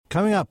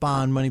Coming up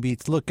on Money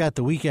Beats, look at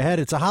the week ahead.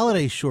 It's a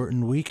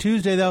holiday-shortened week.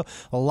 Tuesday, though,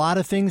 a lot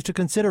of things to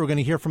consider. We're going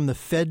to hear from the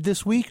Fed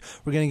this week.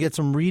 We're going to get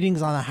some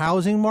readings on the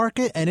housing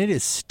market, and it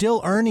is still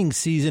earnings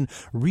season.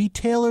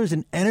 Retailers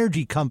and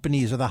energy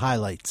companies are the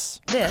highlights.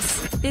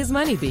 This is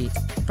Money Beat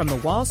from the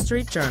Wall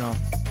Street Journal.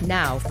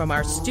 Now, from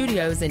our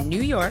studios in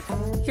New York,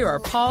 here are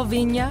Paul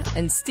Vigna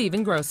and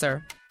Stephen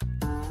Grocer.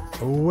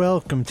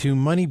 Welcome to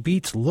Money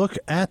Beats Look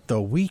at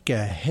the Week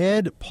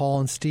Ahead. Paul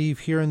and Steve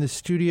here in the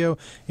studio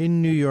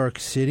in New York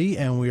City,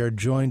 and we are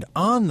joined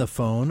on the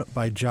phone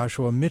by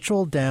Joshua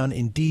Mitchell down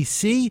in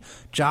D.C.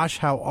 Josh,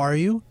 how are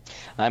you?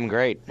 I'm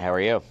great. How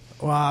are you?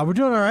 We're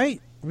doing all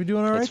right. We're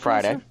doing all right. It's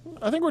Friday.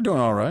 I think we're doing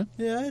all right.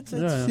 Yeah,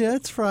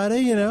 it's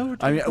Friday. You know,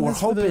 we're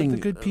hoping the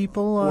good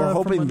people. We're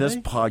hoping this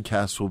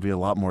podcast will be a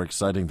lot more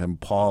exciting than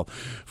Paul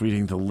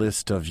reading the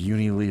list of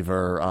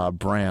Unilever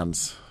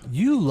brands.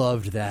 You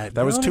loved that.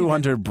 That was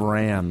 200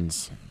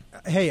 brands.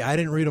 Hey, I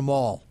didn't read them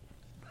all.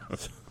 I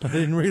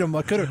didn't read them.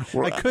 I could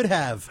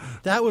have.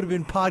 That would have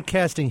been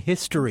podcasting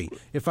history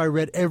if I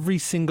read every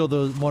single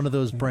one of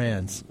those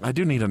brands. I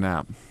do need a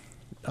nap.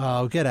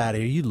 Oh, get out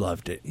of here! You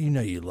loved it. You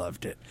know you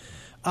loved it.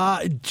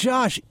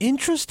 Josh,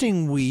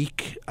 interesting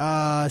week.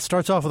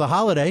 Starts off with a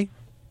holiday.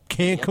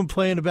 Can't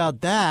complain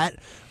about that.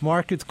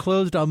 Markets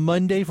closed on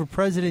Monday for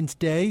President's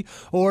Day,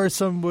 or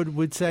some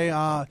would say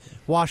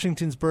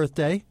Washington's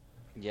birthday.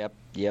 Yep.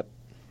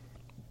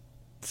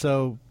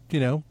 So,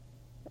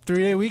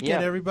 3-day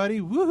weekend, everybody.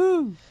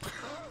 Woohoo!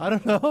 I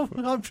don't know.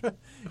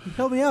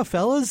 Help me out,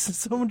 fellas.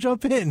 Someone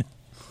jump in.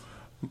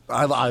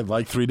 I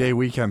like 3-day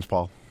weekends,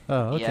 Paul.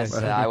 Oh, okay. Yes,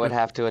 I would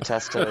have to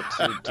attest to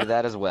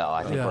that as well.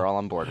 I think we're all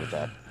on board with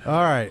that.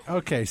 All right.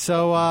 Okay.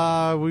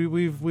 So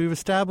we've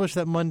established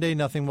that Monday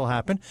nothing will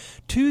happen.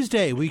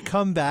 Tuesday we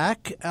come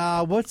back.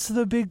 Let's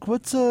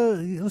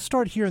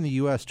start here in the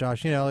U.S.,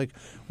 Josh.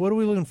 What are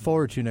we looking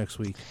forward to next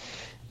week?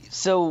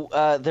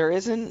 So there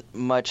isn't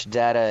much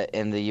data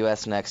in the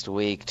U.S. next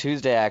week.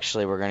 Tuesday,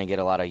 actually, we're going to get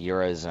a lot of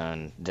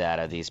Eurozone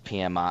data, these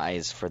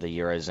PMIs for the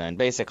Eurozone,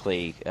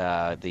 basically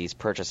these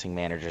purchasing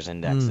managers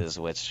indexes,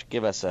 which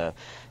give us a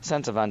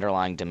sense of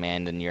underlying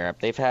demand in Europe.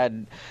 They've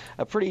had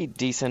a pretty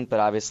decent but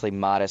obviously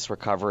modest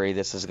recovery.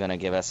 This is going to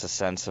give us a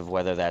sense of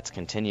whether that's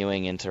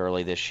continuing into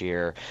early this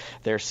year.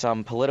 There's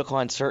some political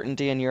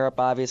uncertainty in Europe,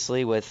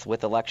 obviously,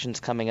 with elections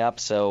coming up,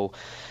 so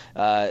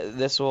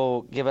this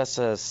will give us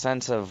a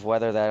sense of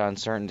whether that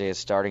uncertainty is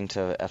starting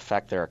to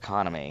affect their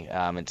economy.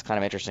 It's kind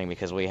of interesting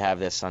because we have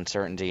this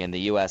uncertainty in the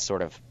U.S.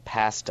 sort of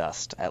past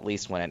us, at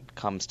least when it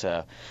comes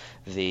to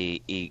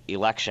the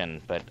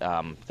election, but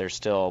there's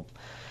still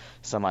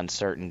some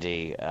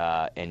uncertainty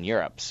in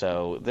Europe.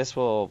 So this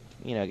will,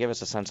 give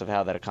us a sense of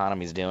how that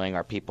economy is doing.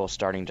 Are people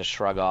starting to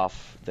shrug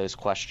off those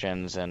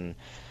questions and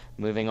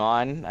moving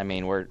on? I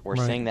mean, we're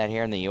seeing that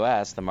here in the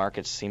U.S. The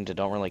markets seem to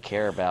don't really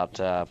care about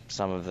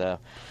some of the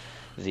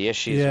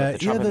issues with the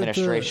Trump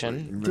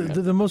administration.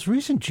 The most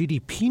recent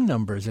GDP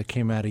numbers that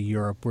came out of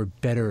Europe were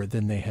better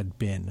than they had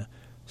been.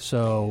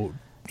 So,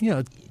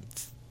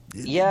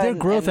 their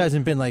growth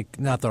hasn't been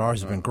not that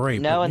ours has been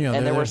great. No, but,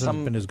 and there was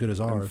some been as good as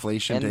ours.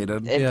 Inflation data.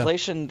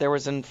 There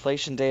was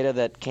inflation data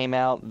that came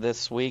out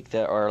this week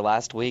or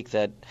last week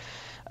that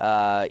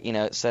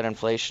it said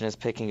inflation is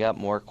picking up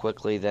more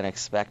quickly than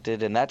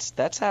expected, and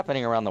that's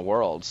happening around the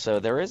world. So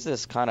there is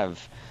this kind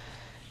of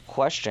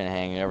question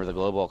hanging over the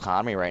global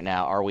economy right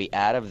now. Are we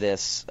out of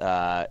this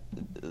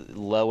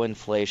low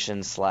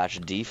inflation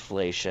 /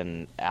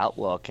 deflation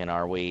outlook, and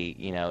are we,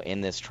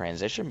 in this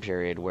transition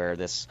period where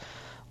this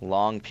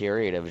long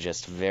period of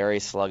just very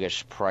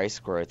sluggish price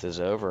growth is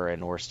over,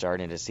 and we're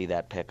starting to see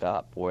that pick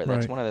up?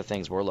 That's one of the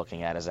things we're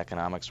looking at as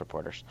economics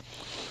reporters.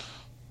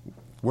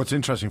 What's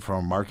interesting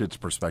from a market's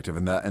perspective,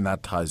 and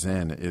that ties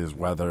in, is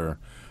whether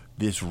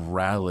this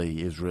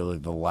rally is really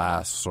the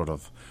last sort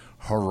of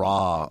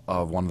hurrah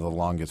of one of the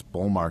longest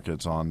bull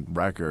markets on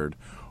record,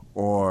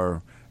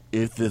 or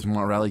if this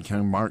rally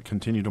can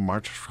continue to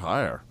march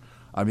higher.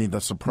 I mean, the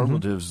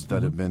superlatives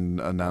that have been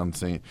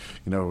announcing,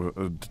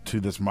 to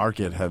this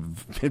market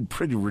have been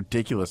pretty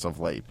ridiculous of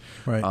late.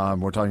 Right.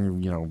 We're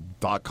talking,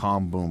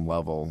 .com boom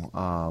level,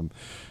 marks.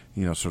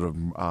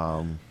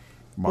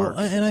 Well,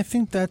 and I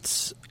think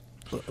that's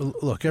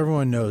look.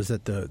 Everyone knows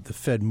that the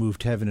Fed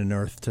moved heaven and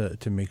earth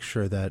to make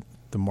sure that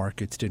the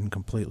markets didn't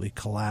completely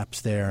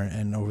collapse there,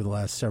 and over the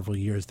last several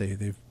years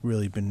they've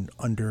really been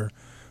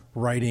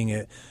underwriting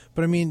it.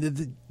 But I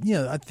mean,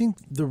 I think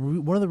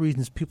one of the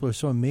reasons people are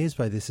so amazed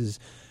by this is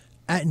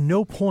at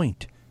no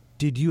point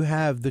did you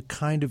have the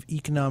kind of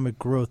economic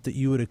growth that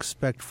you would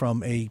expect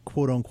from a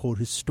quote-unquote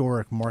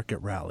historic market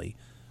rally.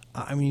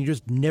 I mean, you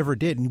just never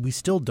did, and we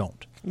still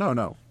don't.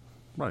 No.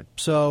 Right.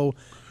 So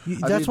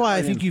that's why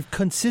I think you've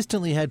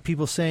consistently had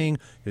people saying,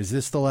 is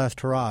this the last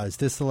hurrah? Is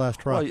this the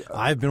last hurrah? Well,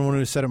 I've been one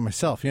who said it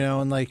myself,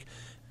 and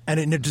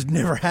and it just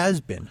never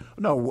has been.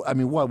 No, I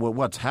mean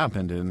what's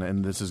happened,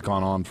 and this has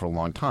gone on for a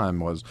long time,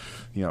 was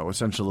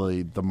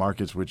essentially the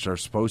markets which are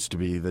supposed to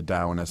be the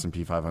Dow and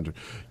S&P 500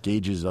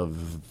 gauges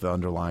of the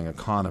underlying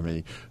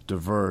economy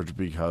diverged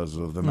because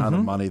of the amount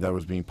of money that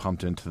was being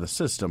pumped into the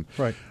system.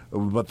 Right.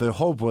 But the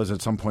hope was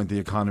at some point the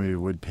economy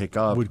would pick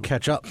up,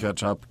 catch up,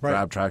 right.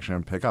 Grab traction,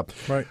 and pick up.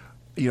 Right.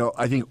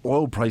 I think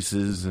oil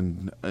prices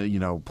and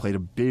played a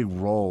big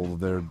role.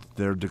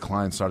 Their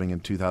decline starting in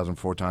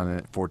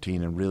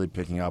 2014 and really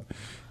picking up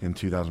in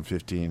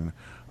 2015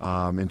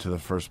 into the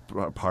first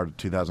part of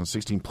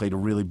 2016 played a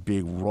really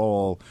big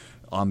role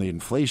on the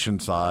inflation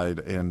side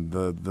and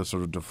the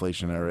sort of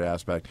deflationary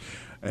aspect.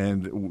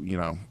 And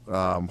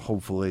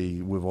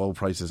hopefully with oil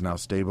prices now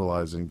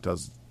stabilizing,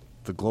 does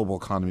the global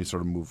economy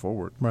sort of move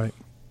forward? Right.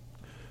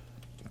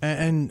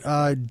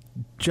 And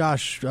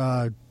Josh.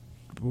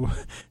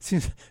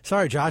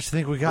 Sorry, Josh. I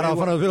think we got off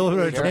on a little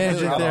bit of a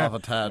tangent there.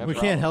 We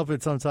can't help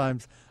it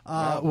sometimes.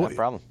 No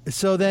problem.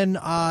 So then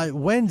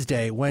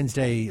Wednesday,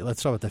 let's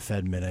start with the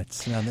Fed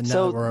minutes. Now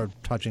that we're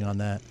touching on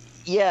that.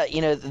 Yeah,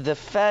 the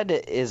Fed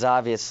is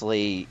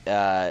obviously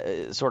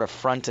sort of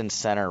front and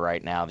center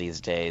right now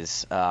these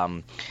days.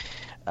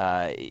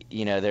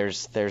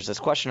 There's this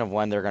question of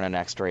when they're going to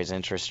next raise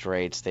interest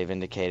rates. They've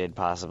indicated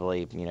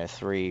possibly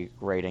 3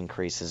 rate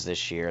increases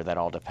this year. That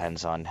all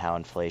depends on how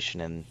inflation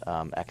and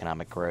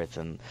economic growth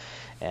and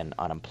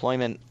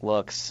unemployment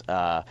looks.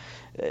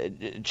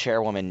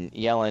 Chairwoman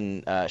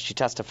Yellen, she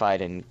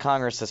testified in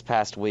Congress this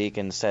past week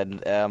and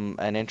said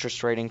an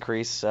interest rate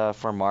increase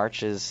for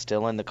March is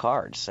still in the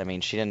cards. I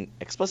mean, she didn't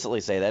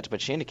explicitly say that,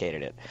 but she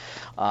indicated it.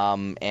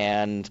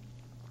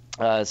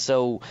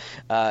 So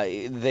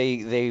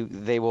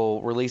they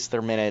will release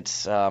their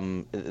minutes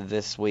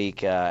this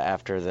week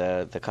after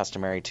the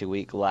customary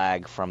 2-week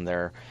lag from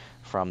their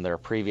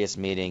previous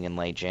meeting in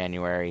late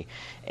January,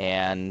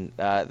 and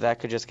that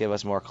could just give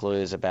us more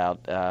clues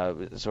about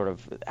sort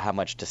of how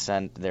much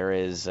dissent there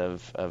is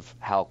of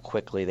how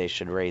quickly they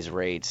should raise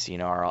rates.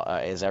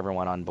 Is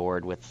everyone on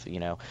board with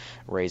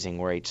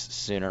raising rates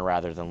sooner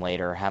rather than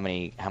later? How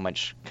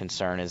much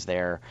concern is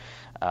there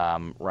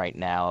right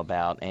now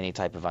about any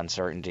type of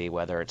uncertainty,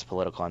 whether it's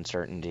political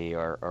uncertainty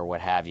or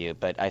what have you?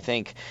 But I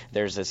think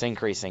there's this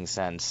increasing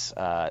sense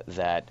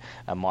that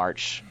a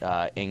March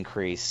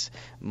increase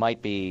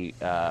might be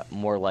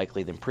more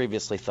likely than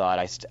previously thought.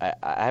 I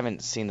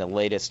haven't seen the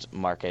latest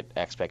market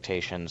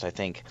expectations. I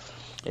think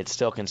it's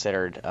still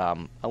considered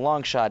a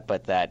long shot,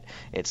 but that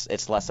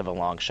it's less of a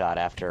long shot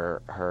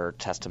after her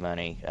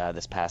testimony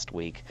this past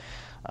week.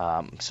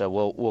 So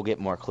we'll get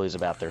more clues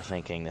about their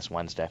thinking this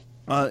Wednesday.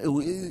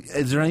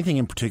 Is there anything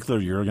in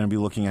particular you're going to be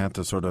looking at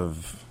to sort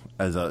of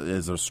as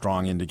a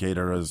strong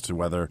indicator as to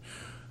what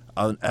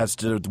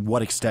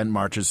extent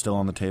March is still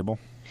on the table?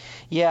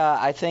 Yeah,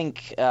 I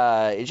think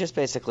it's just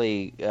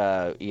basically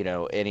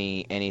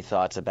any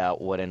thoughts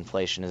about what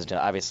inflation is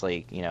doing.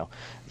 Obviously,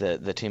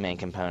 the 2 main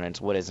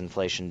components: what is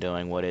inflation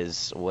doing? What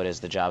is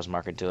the jobs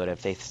market doing?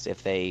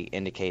 If they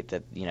indicate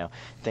that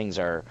things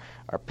are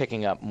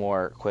picking up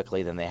more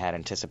quickly than they had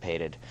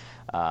anticipated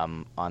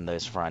on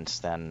those fronts,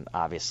 then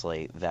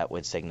obviously that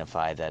would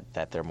signify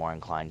that they're more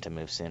inclined to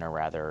move sooner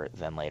rather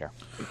than later.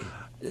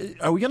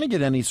 Are we going to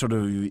get any sort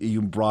of, you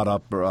brought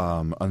up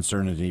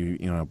uncertainty,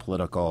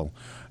 political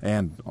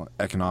and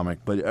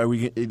economic, but are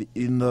we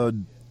in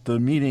the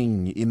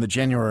meeting in the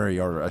January,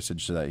 or I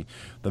should say,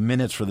 the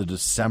minutes for the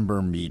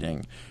December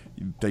meeting,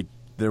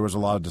 there was a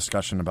lot of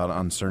discussion about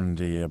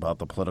uncertainty about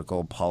the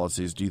political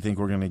policies. Do you think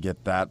we're going to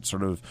get that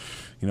sort of,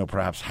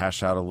 perhaps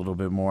hashed out a little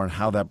bit more, and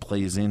how that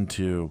plays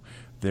into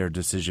their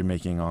decision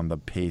making on the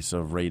pace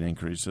of rate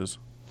increases?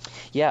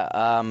 Yeah,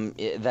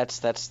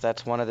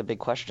 that's one of the big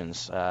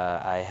questions.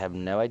 I have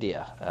no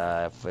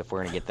idea if we're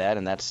going to get that,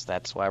 and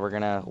that's why we're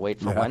going to wait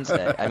for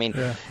Wednesday. I mean,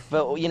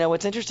 but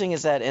what's interesting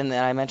is that, and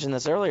I mentioned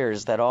this earlier,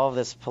 is that all of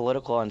this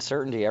political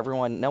uncertainty,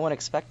 no one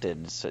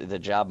expected the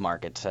job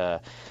market to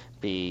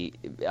be,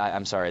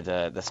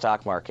 the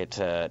stock market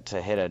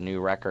to hit a new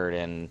record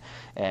and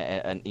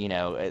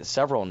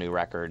several new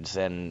records,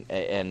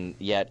 and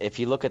yet if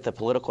you look at the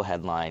political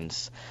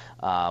headlines,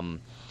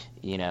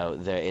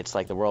 it's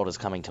like the world is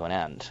coming to an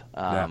end.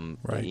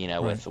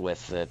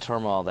 With the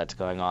turmoil that's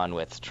going on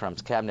with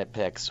Trump's cabinet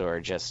picks, or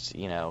just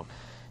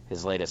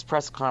his latest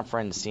press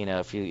conference.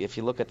 If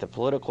you look at the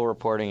political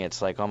reporting,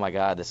 it's like, oh my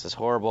God, this is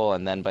horrible.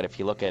 But if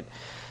you look at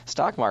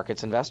stock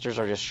markets, investors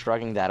are just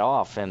shrugging that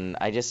off. And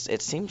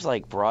it seems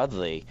like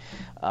broadly,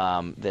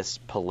 this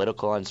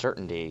political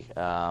uncertainty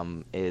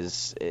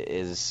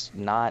is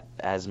not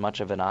as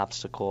much of an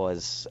obstacle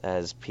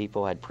as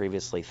people had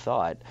previously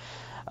thought.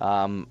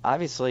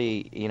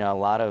 Obviously,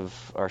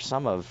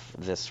 some of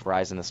this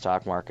rise in the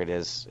stock market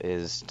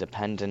is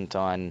dependent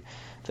on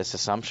this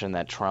assumption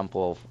that Trump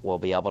will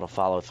be able to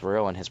follow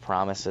through on his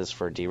promises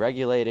for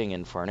deregulating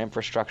and for an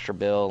infrastructure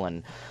bill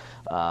and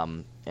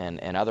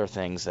other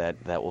things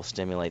that will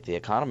stimulate the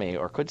economy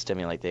or could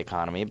stimulate the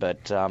economy.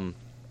 But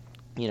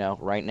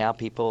right now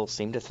people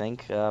seem to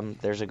think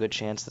there's a good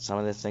chance that some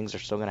of these things are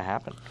still going to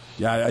happen.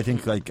 Yeah, I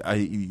think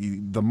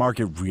the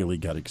market really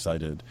got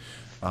excited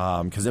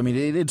because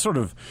it had sort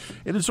of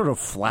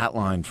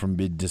flatlined from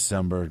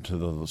mid-December to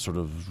the sort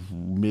of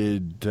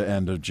mid to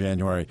end of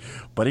January,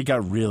 but it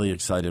got really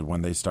excited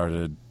when they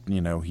started.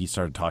 He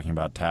started talking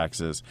about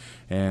taxes,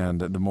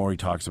 and the more he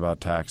talks about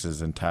taxes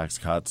and tax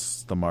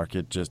cuts, the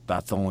market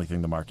that's the only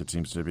thing the market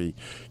seems to be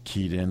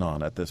keyed in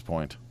on at this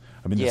point.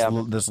 I mean,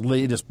 this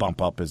latest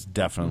bump up has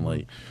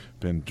definitely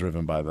been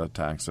driven by the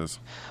taxes.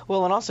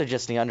 Well, and also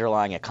just the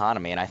underlying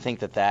economy, and I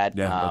think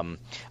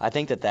I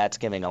think that's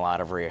giving a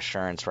lot of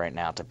reassurance right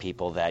now to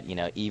people that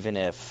even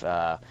if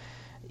the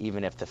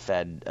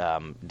Fed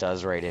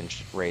does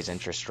raise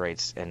interest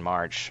rates in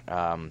March,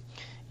 the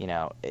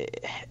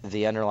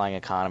underlying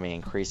economy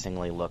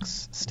increasingly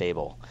looks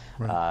stable.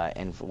 Right.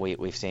 And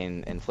we've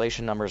seen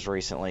inflation numbers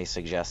recently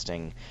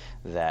suggesting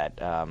that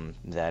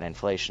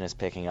inflation is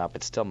picking up.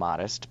 It's still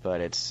modest,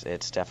 but it's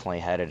definitely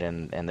headed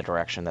in the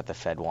direction that the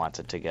Fed wants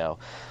it to go.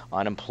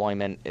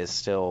 Unemployment is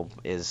still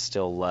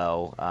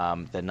low.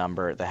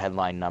 The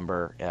headline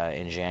number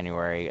in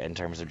January in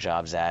terms of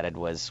jobs added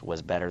was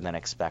better than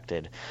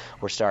expected.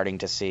 We're starting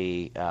to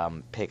see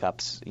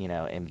pickups,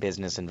 in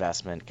business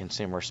investment.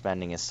 Consumer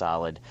spending is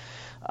solid.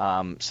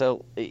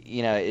 So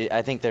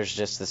I think there's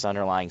just this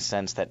underlying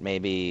sense that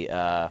maybe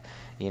the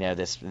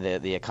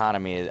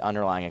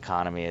underlying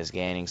economy is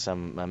gaining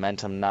some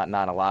momentum,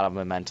 not a lot of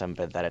momentum,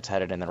 but that it's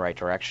headed in the right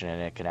direction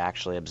and it can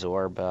actually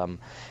absorb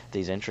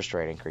these interest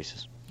rate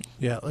increases.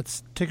 Yeah,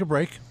 let's take a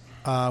break.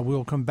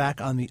 We'll come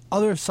back on the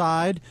other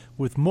side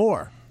with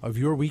more of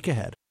your week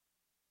ahead.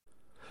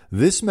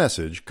 This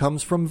message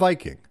comes from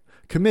Viking,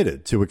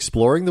 committed to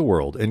exploring the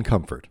world in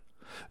comfort.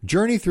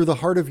 Journey through the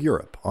heart of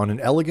Europe on an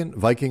elegant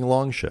Viking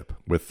longship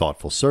with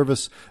thoughtful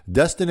service,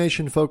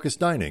 destination-focused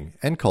dining,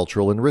 and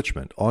cultural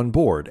enrichment on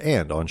board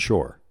and on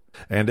shore.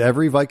 And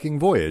every Viking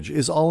voyage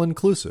is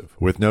all-inclusive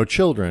with no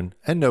children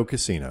and no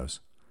casinos.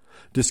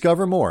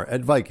 Discover more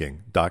at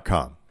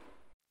Viking.com.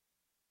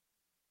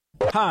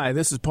 Hi,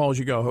 this is Paul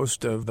Gigot,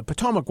 host of the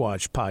Potomac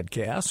Watch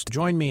podcast.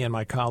 Join me and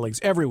my colleagues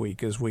every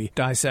week as we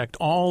dissect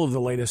all of the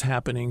latest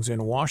happenings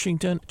in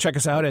Washington. Check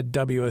us out at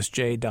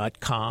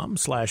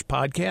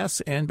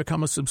WSJ.com/podcasts and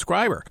become a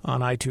subscriber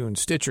on iTunes,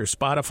 Stitcher,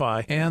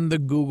 Spotify, and the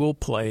Google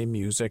Play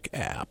Music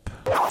app.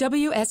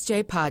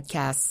 WSJ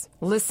Podcasts.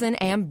 Listen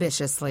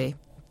ambitiously.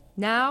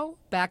 Now,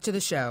 back to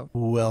the show.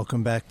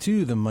 Welcome back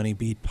to the Money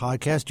Beat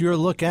podcast. Your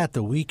look at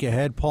the week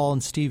ahead. Paul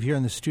and Steve here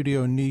in the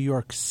studio in New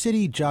York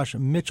City. Josh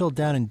Mitchell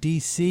down in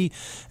D.C.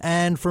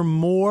 And for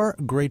more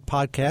great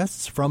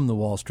podcasts from the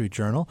Wall Street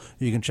Journal,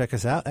 you can check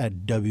us out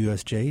at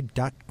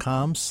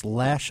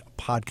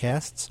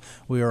WSJ.com/podcasts.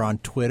 We are on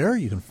Twitter.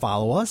 You can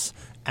follow us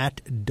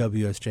at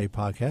WSJ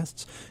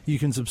Podcasts. You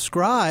can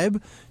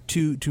subscribe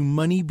to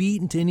Money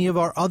Beat and to any of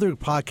our other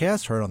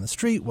podcasts, Heard on the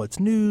Street, What's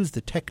News, the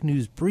Tech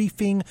News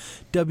Briefing,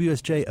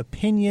 WSJ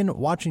Opinion,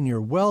 Watching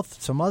Your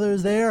Wealth, some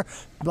others there,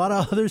 a lot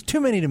of others, too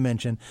many to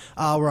mention.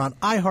 We're on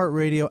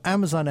iHeartRadio,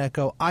 Amazon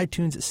Echo,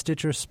 iTunes,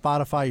 Stitcher,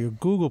 Spotify, your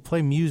Google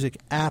Play Music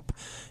app.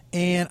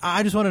 And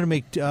I just wanted to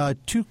make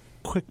two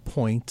quick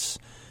points.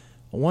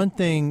 One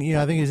thing,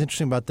 I think is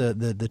interesting about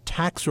the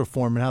tax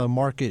reform and how the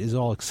market is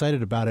all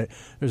excited about it.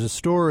 There's a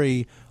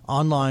story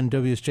online,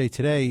 WSJ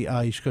Today.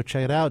 You should go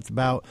check it out. It's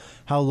about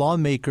how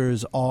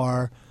lawmakers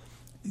are,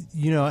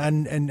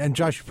 and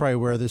Josh, you're probably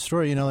aware of this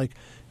story.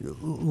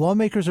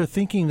 Lawmakers are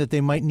thinking that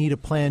they might need a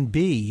plan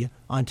B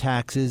on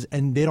taxes,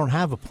 and they don't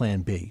have a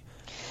plan B.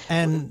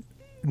 And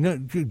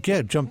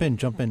jump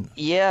in.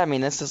 Yeah,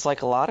 this is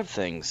like a lot of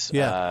things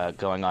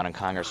going on in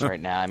Congress right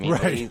now.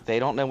 Right. They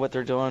don't know what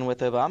they're doing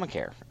with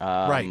Obamacare.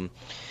 Right.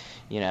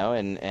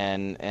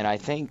 And I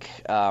think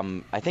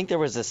there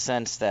was a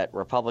sense that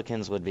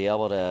Republicans would be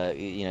able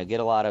to get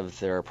a lot of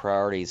their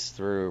priorities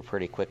through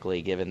pretty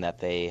quickly, given that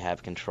they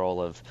have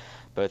control of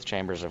both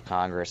chambers of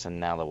Congress and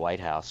now the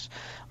White House.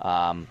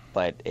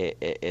 But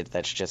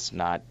that's just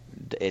not.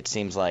 It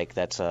seems like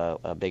that's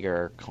a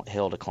bigger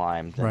hill to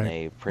climb than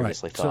they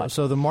previously thought.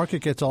 So the market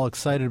gets all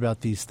excited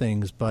about these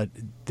things, but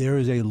there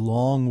is a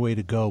long way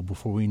to go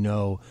before we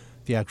know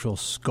the actual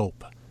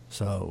scope.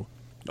 So.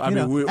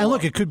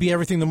 Look, it could be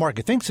everything the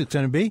market thinks it's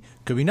going to be.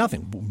 Could be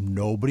nothing.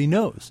 Nobody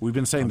knows. We've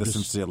been saying this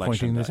since the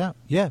election. Pointing this out.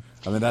 Yeah.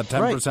 That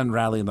 10%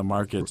 rally in the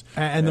markets.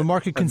 And the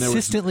market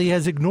consistently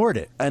has ignored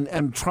it.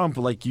 And Trump,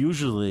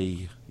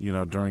 usually,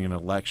 during an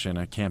election,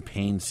 a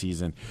campaign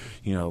season,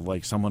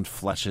 someone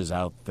fleshes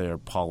out their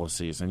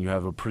policies and you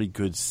have a pretty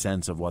good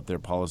sense of what their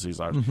policies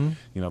are.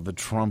 Mm-hmm. The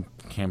Trump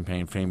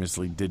campaign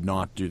famously did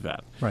not do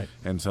that. Right.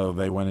 And so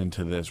they went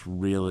into this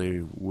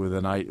really with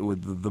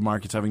the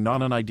markets having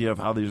not an idea of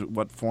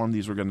what form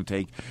these were going to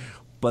take,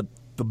 but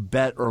the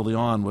bet early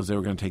on was they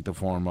were going to take the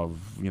form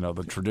of,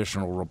 the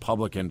traditional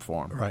Republican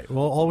form. Right.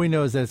 Well, all we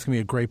know is that it's going to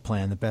be a great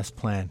plan, the best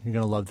plan. You're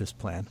going to love this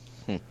plan.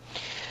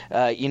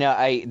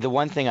 The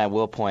one thing I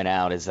will point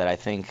out is that I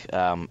think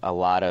a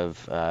lot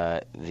of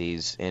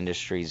these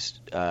industries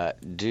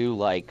do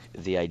like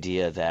the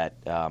idea that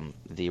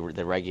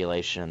the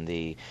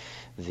regulation,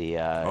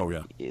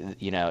 is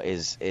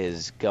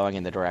going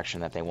in the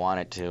direction that they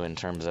want it to in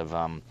terms of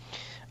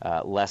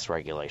less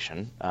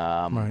regulation.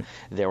 Right.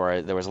 There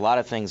was a lot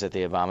of things that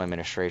the Obama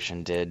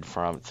administration did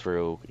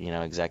through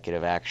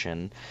executive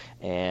action,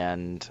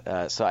 and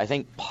so I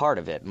think part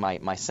of it,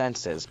 my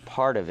sense is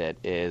part of it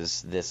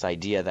is this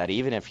idea that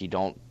even if you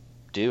don't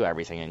do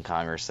everything in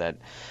Congress that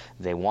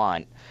they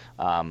want,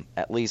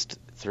 at least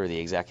through the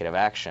executive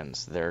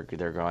actions, they're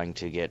going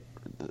to get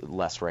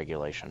less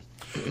regulation.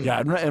 Yeah,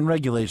 and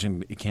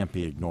regulation, it can't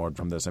be ignored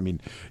from this. I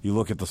mean, you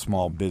look at the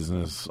small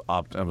business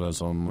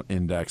optimism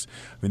index.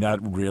 I mean, that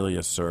really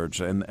is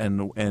surged,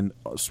 and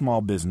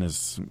small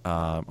business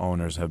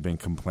owners have been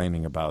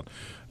complaining about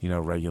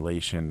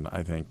regulation,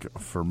 I think,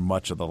 for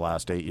much of the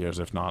last 8 years,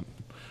 if not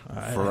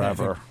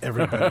forever.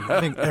 I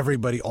think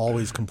everybody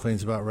always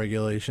complains about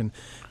regulation.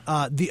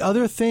 The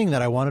other thing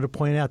that I wanted to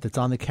point out that's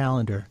on the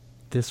calendar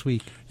this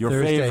week, your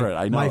Thursday, favorite,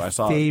 I know, I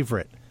saw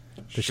favorite.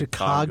 The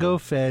Chicago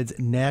Fed's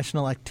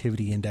National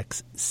Activity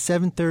Index,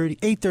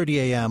 8:30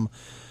 a.m.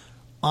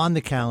 on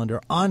the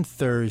calendar on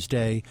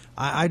Thursday.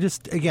 I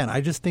just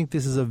think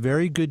this is a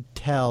very good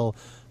tell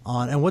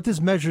on, and what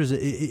this measures,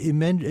 it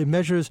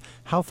measures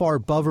how far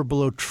above or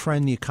below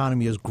trend the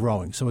economy is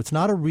growing. So it's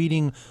not a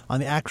reading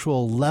on the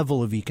actual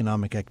level of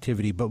economic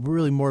activity, but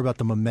really more about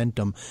the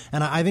momentum.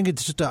 And I think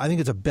it's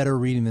a better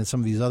reading than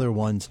some of these other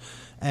ones.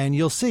 And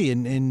you'll see,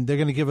 and they're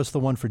going to give us the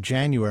one for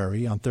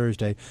January on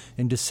Thursday.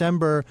 In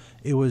December,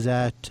 it was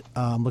at,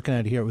 I'm looking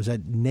at it here, it was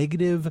at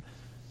negative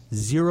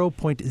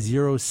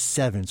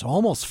 0.07, so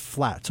almost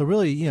flat. So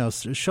really,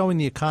 showing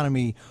the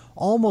economy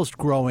almost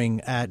growing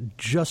at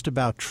just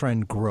about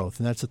trend growth,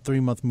 and that's a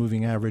 3-month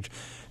moving average.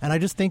 And I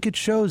just think it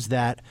shows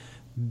that,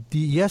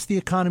 yes, the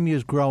economy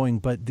is growing,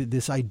 but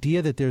this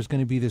idea that there's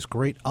going to be this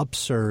great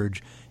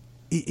upsurge,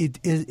 it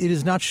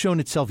has not shown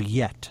itself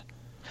yet.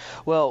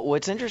 Well,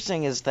 what's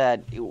interesting is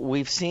that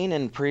we've seen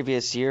in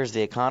previous years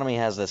the economy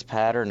has this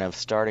pattern of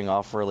starting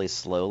off really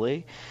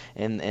slowly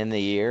in the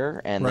year,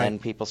 and right. then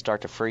people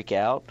start to freak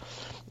out,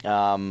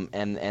 and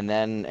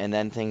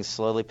then things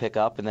slowly pick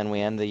up, and then we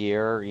end the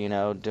year,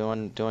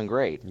 doing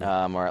great,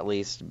 or at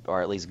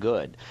least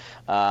good.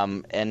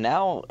 And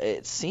now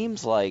it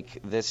seems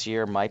like this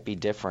year might be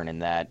different in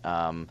that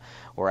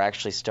we're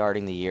actually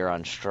starting the year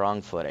on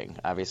strong footing.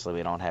 Obviously,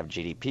 we don't have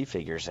GDP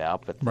figures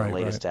out, but the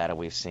latest data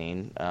we've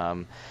seen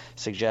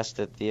suggests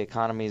that the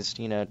economy's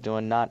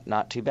doing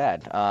not too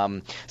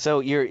bad.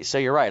 So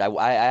you're right.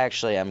 I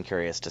actually am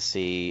curious to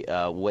see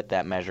what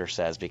that measure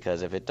says,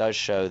 because if it does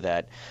show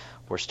that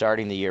we're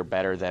starting the year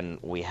better than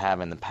we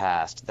have in the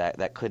past,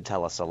 that could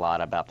tell us a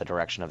lot about the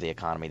direction of the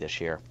economy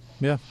this year.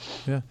 Yeah.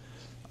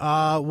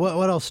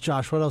 What else,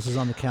 Josh? What else is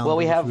on the calendar? Well,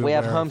 we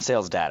have home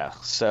sales data.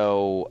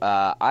 So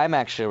I'm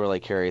actually really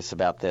curious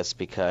about this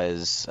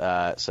because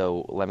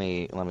so let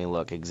me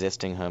look.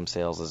 Existing home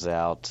sales is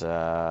out.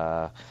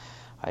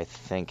 I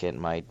think it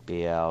might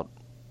be out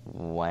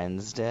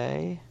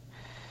Wednesday.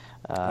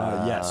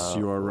 Yes,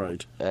 you are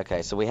right.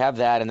 Okay, so we have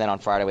that, and then on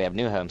Friday we have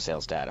new home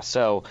sales data.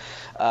 So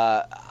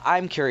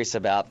I'm curious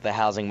about the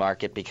housing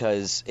market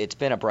because it's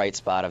been a bright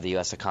spot of the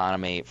U.S.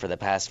 economy for the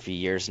past few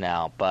years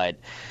now, but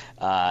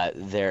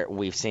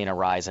we've seen a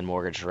rise in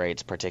mortgage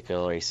rates,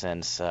 particularly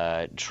since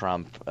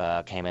Trump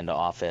came into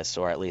office,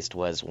 or at least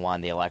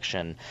won the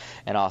election,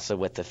 and also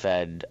with the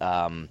Fed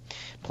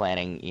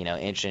planning,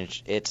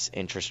 its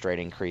interest rate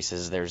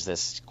increases. There's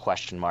this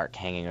question mark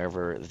hanging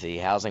over the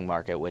housing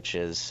market, which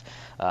is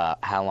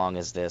how long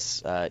is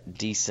this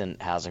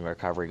decent housing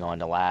recovery going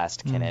to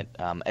last? Can it,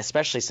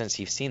 especially since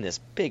you've seen this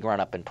big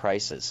run up in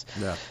prices.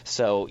 Yeah.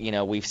 So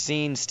we've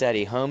seen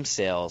steady home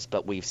sales,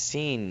 but we've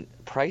seen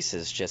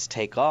prices just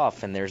take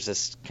off, and there's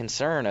this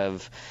concern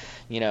of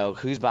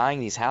who's buying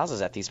these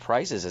houses at these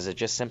prices. Is it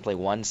just simply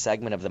one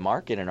segment of the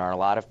market, and are a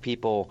lot of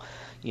people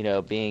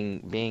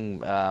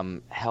being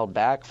held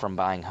back from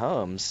buying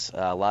homes?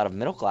 A lot of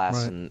middle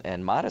class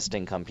and modest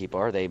income people,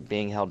 are they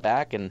being held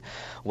back? And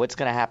what's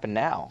going to happen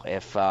now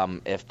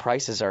if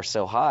prices are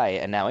so high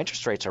and now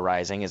interest rates are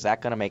rising? Is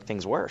that going to make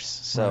things worse?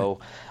 So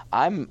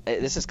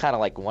this is kind of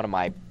like one of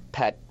my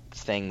pet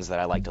things that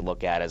I like to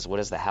look at is what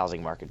is the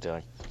housing market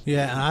doing?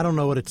 Yeah, and I don't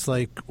know what it's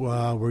like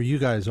where you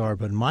guys are,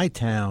 but in my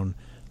town,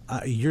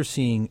 you're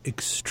seeing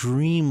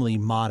extremely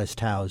modest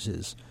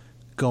houses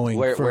going.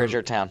 Where's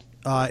your town?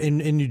 In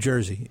New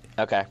Jersey.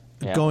 Okay.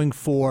 Yeah. Going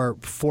for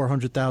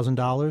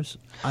 $400,000.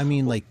 I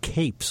mean, like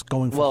capes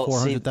going for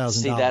 $400,000.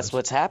 See, that's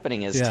what's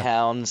happening is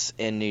towns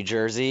in New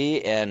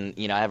Jersey, and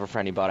I have a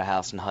friend who bought a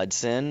house in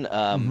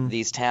Hudson.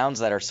 These towns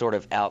that are sort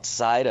of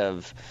outside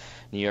of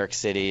New York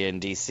City and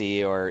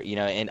D.C. or,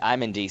 and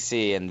I'm in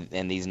D.C. and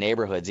these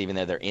neighborhoods, even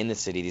though they're in the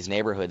city, these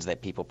neighborhoods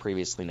that people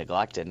previously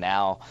neglected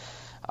now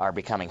are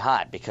becoming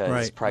hot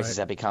because prices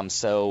have become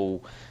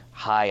so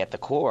high at the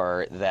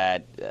core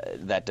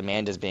that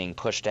demand is being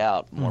pushed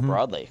out more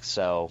broadly.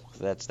 So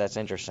that's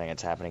interesting.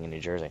 It's happening in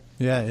New Jersey.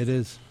 Yeah, it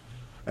is.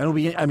 And it'll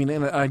be, I mean,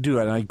 and I do,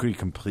 and I agree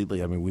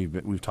completely. I mean,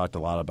 we've talked a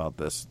lot about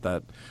this,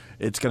 that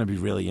it's going to be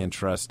really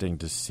interesting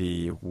to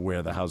see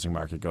where the housing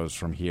market goes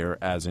from here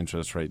as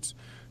interest rates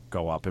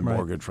go up and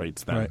mortgage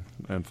rates then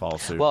and follow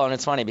suit. Well, and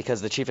it's funny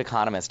because the chief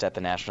economist at the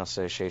National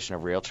Association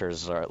of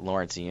Realtors,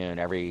 Lawrence Yoon,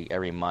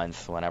 every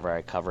month whenever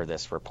I cover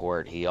this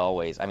report, he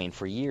always, I mean,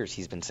 for years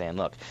he's been saying,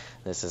 look,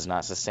 this is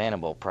not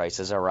sustainable.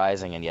 Prices are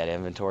rising, and yet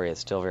inventory is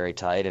still very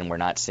tight, and we're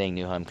not seeing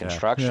new home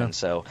construction. Yeah.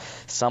 So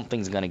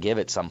something's going to give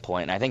at some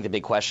point. And I think the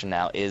big question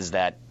now is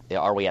that,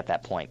 are we at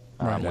that point?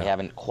 We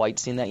haven't quite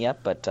seen that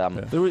yet, but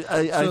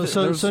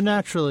so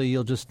naturally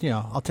you'll just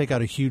I'll take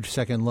out a huge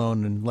second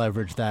loan and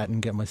leverage that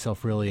and get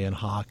myself really in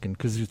hock, and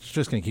because it's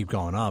just going to keep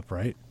going up,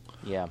 right?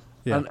 Yeah.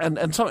 Yeah. And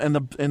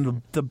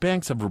the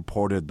banks have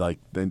reported that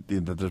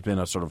there's been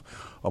a sort of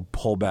a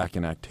pullback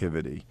in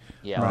activity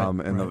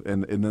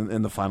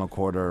in the final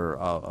quarter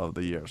of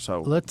the year.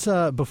 So let's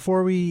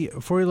before we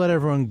let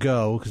everyone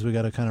go, because we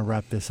got to kind of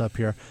wrap this up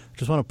here,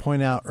 just want to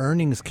point out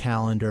earnings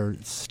calendar,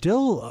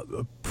 still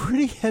a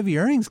pretty heavy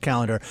earnings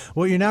calendar.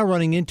 What you're now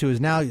running into is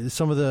now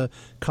some of the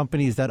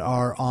companies that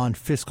are on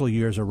fiscal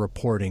years are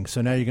reporting.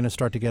 So now you're going to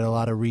start to get a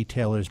lot of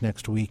retailers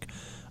next week.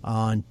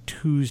 On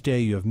Tuesday,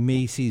 you have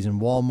Macy's and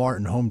Walmart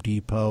and Home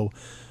Depot.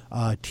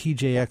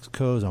 TJX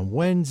Co's on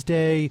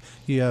Wednesday.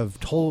 You have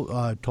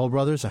Toll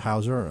Brothers, a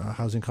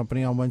housing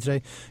company, on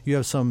Wednesday. You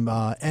have some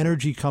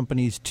energy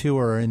companies, too,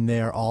 are in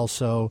there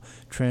also.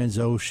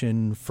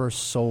 Transocean, First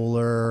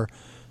Solar.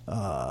 You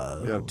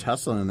have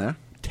Tesla in there.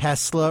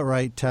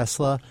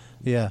 Tesla.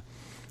 Yeah.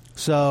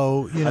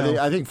 So,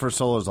 I think First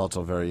Solar is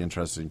also very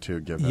interesting,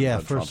 too,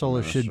 given First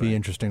Solar should be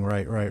interesting.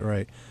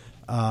 Right.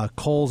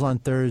 Kohl's on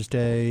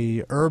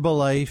Thursday.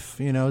 Herbalife.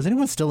 Is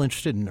anyone still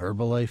interested in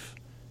Herbalife?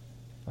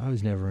 I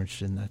was never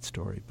interested in that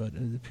story, but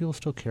do people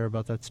still care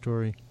about that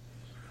story?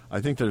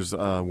 I think there's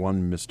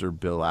one Mr.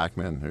 Bill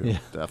Ackman who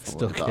definitely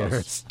still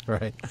cares.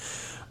 Right.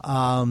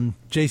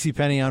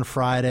 JCPenney on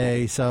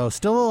Friday. So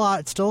still a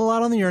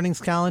lot on the earnings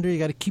calendar. You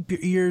got to keep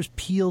your ears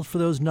peeled for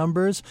those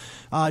numbers.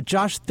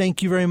 Josh,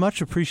 thank you very much.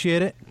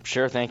 Appreciate it.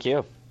 Sure. Thank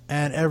you.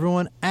 And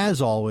everyone,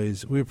 as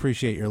always, we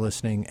appreciate your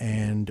listening,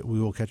 and we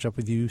will catch up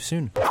with you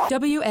soon.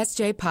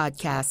 WSJ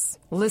Podcasts.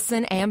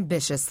 Listen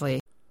ambitiously.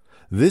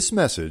 This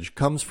message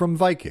comes from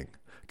Viking,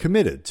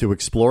 committed to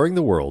exploring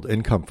the world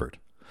in comfort.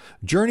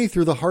 Journey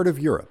through the heart of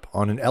Europe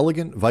on an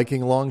elegant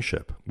Viking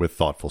longship with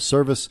thoughtful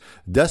service,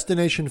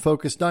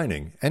 destination-focused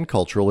dining, and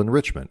cultural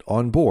enrichment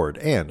on board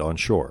and on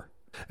shore.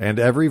 And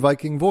every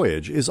Viking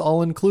voyage is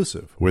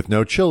all-inclusive with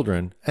no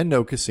children and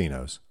no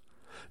casinos.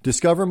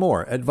 Discover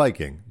more at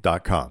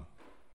Viking.com.